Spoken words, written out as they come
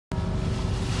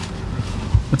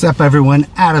What's up everyone,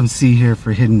 Adam C here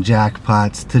for Hidden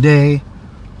Jackpots. Today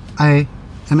I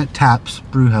am at Taps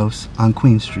Brewhouse on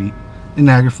Queen Street in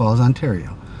Niagara Falls,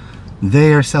 Ontario.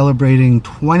 They are celebrating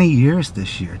 20 years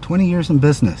this year, 20 years in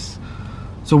business.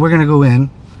 So we're gonna go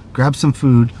in, grab some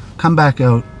food, come back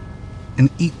out and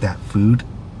eat that food.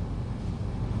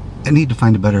 I need to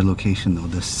find a better location though.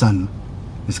 The sun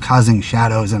is causing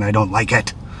shadows and I don't like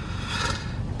it.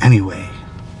 Anyway,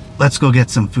 let's go get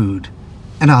some food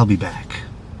and I'll be back.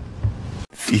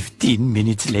 15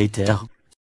 minutes later.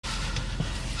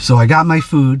 So I got my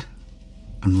food.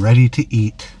 I'm ready to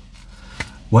eat.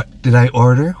 What did I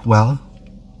order? Well,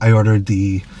 I ordered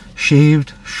the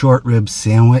shaved short rib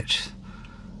sandwich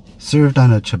served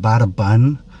on a ciabatta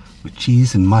bun with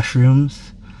cheese and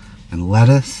mushrooms and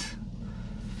lettuce.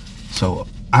 So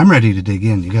I'm ready to dig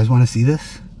in. You guys want to see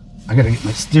this? I gotta get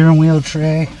my steering wheel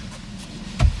tray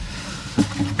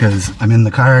because I'm in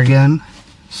the car again.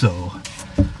 So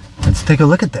let's take a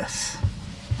look at this.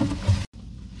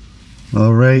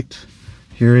 All right,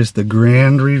 here is the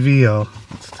grand reveal.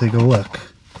 Let's take a look.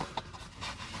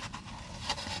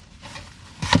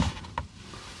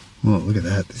 Oh, look at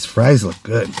that. These fries look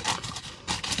good.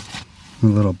 A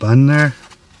little bun there.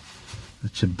 The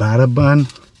ciabatta bun.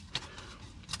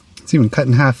 It's even cut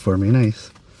in half for me.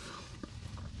 Nice.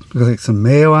 Looks like some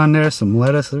mayo on there, some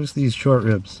lettuce. There's these short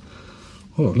ribs.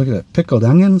 Oh, look at that. Pickled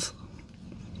onions.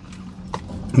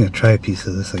 I'm gonna try a piece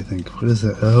of this, I think. What is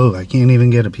it? Oh, I can't even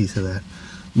get a piece of that.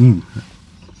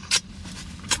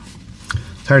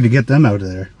 It's hard to get them out of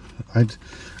there.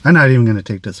 I'm not even gonna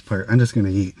take this apart. I'm just gonna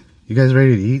eat. You guys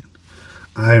ready to eat?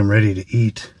 I am ready to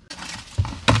eat.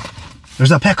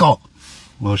 There's a pickle.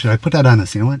 Well, should I put that on a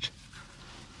sandwich?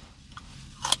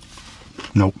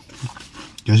 Nope.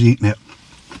 Just eating it.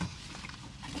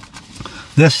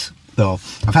 This, though,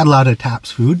 I've had a lot of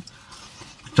Taps food.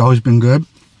 It's always been good.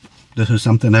 This is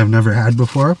something I've never had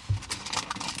before.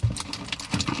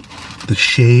 The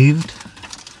shaved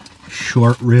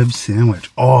short rib sandwich.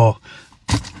 Oh,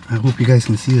 I hope you guys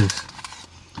can see this.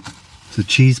 It's a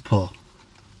cheese pull.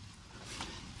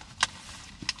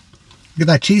 Look at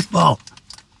that cheese pull.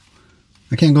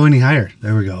 I can't go any higher.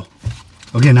 There we go.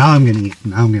 Okay, now I'm gonna eat.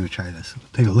 Now I'm gonna try this.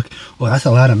 Take a look. Oh, that's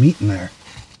a lot of meat in there.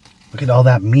 Look at all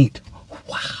that meat.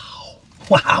 Wow.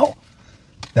 Wow.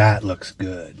 That looks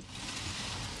good.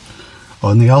 Oh,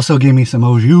 and they also gave me some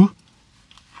au jus.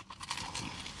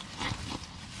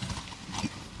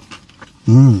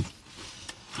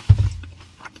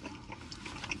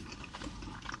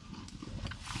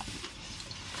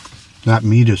 That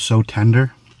meat is so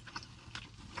tender.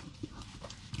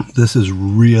 This is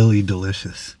really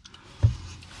delicious.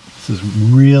 This is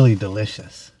really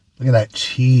delicious. Look at that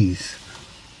cheese.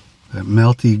 That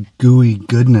melty, gooey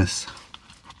goodness.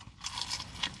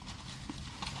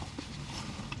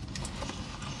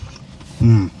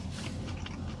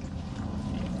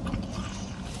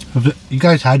 Have you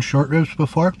guys had short ribs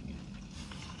before?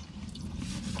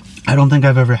 I don't think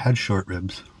I've ever had short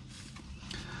ribs.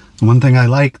 The one thing I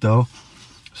like though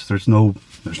is there's no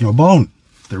bone.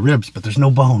 They're ribs, but there's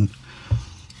no bone.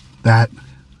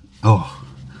 Oh,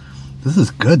 this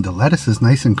is good. The lettuce is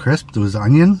nice and crisp. Those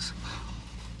onions,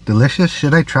 delicious.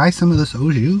 Should I try some of this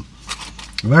au jus?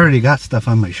 I've already got stuff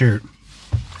on my shirt.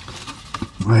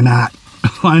 Why not?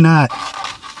 Why not?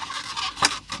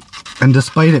 And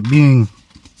despite it being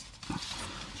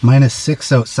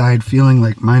 -6 outside, feeling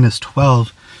like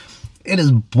 -12, it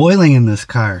is boiling in this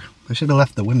car. I should have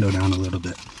left the window down a little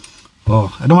bit.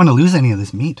 Oh, I don't want to lose any of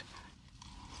this meat.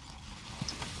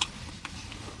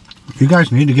 You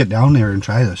guys need to get down there and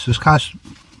try this. This costs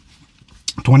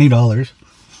 $20.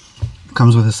 It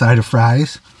comes with a side of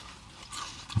fries.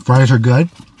 The fries are good.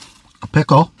 A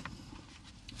pickle.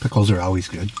 Pickles are always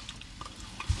good.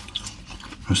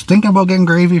 I was thinking about getting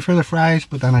gravy for the fries,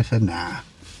 but then I said, nah.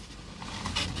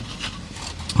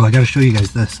 Well, I gotta show you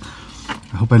guys this.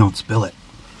 I hope I don't spill it.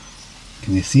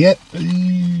 Can you see it?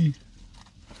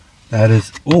 That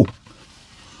is, oh,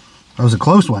 that was a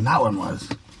close one. That one was.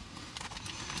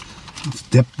 Let's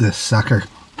dip this sucker.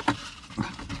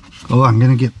 Oh, I'm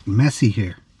gonna get messy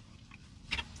here.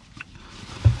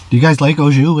 Do you guys like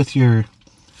au jus with your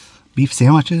beef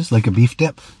sandwiches, like a beef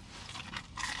dip?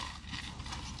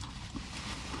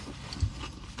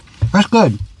 That's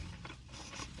good.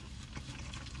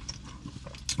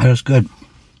 That's good.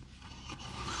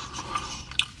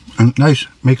 And nice,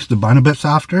 makes the bun a bit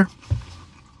softer.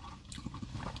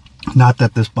 Not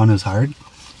that this bun is hard.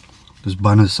 This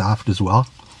bun is soft as well.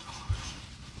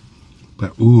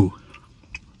 But ooh.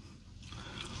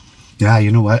 Yeah,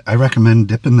 you know what? I recommend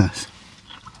dipping this.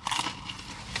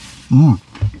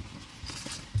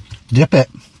 Dip it.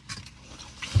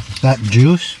 That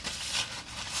juice.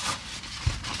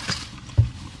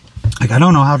 Like, I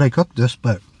don't know how they cook this,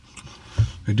 but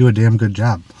they do a damn good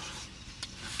job.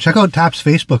 Check out Taps'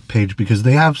 Facebook page because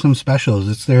they have some specials.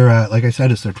 It's their, like I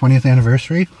said, it's their 20th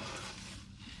anniversary.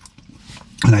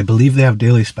 And I believe they have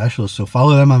daily specials. So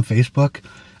follow them on Facebook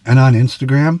and on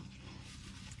Instagram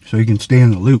so you can stay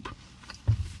in the loop.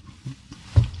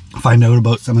 Find out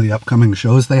about some of the upcoming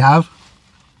shows they have.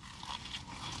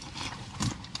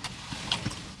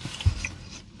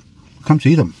 Come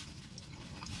see them.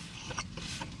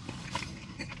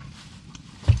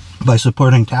 By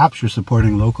supporting Taps, you're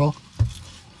supporting local.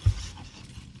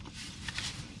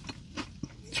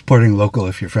 Supporting local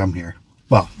if you're from here.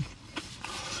 Well,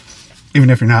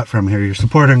 even if you're not from here, you're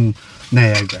supporting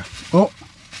Niagara. Oh,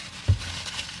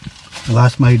 I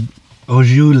lost my au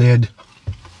jus lid.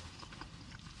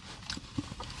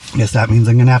 Guess that means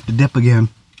I'm going to have to dip again.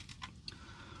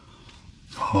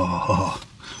 Oh.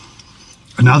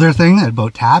 Another thing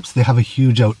about Taps, they have a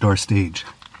huge outdoor stage.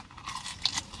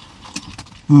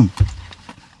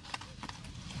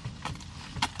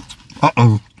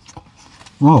 Uh-oh.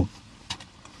 Whoa.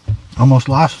 Almost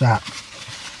lost that.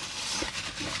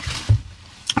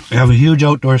 They have a huge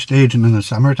outdoor stage, and in the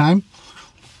summertime,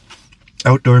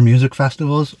 outdoor music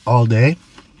festivals all day.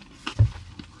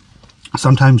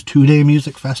 Sometimes 2-day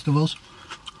music festivals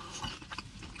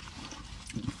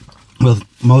with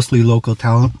mostly local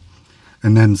talent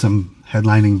and then some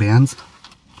headlining bands.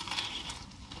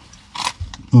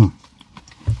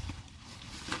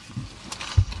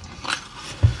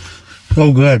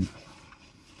 So good.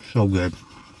 So good.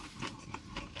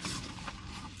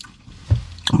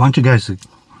 I want you guys to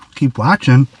keep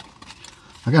watching.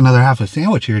 I got another half a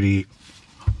sandwich here to eat.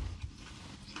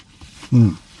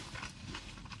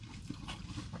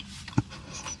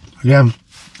 Again,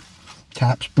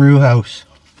 Taps Brewhouse,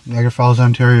 Niagara Falls,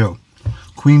 Ontario,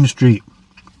 Queen Street.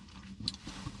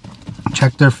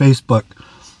 Check their Facebook.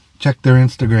 Check their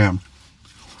Instagram.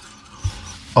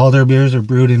 All their beers are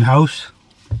brewed in-house.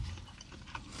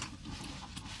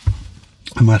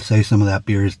 I must say some of that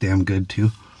beer is damn good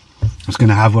too. I was going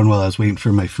to have one while I was waiting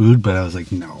for my food, but I was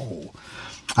like, no.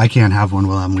 I can't have one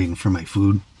while I'm waiting for my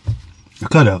food. I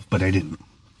could have, but I didn't.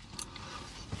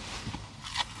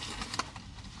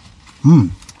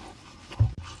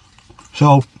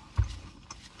 So,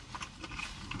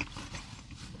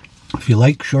 if you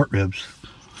like short ribs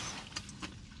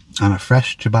on a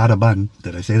fresh ciabatta bun,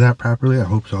 did I say that properly? I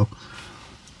hope so.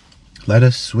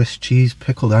 Lettuce, Swiss cheese,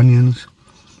 pickled onions.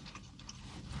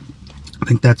 I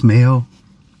think that's mayo.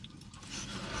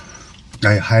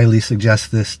 I highly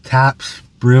suggest this. Taps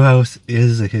Brewhouse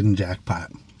is a hidden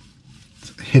jackpot.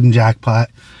 It's a hidden jackpot.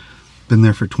 Been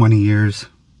there for 20 years.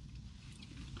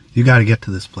 You got to get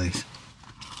to this place.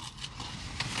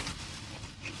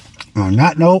 On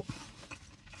that note,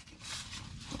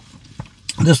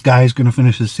 this guy's going to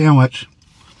finish his sandwich.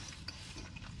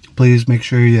 Please make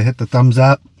sure you hit the thumbs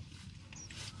up.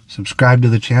 Subscribe to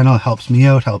the channel. It helps me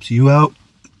out, helps you out.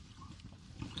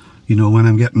 You know when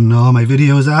I'm getting all my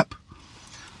videos up.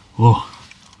 Oh.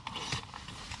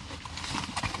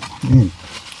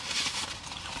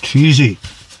 Cheesy.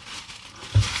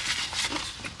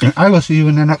 And I will see you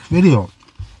in the next video.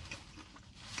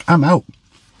 I'm out.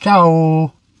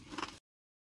 Ciao.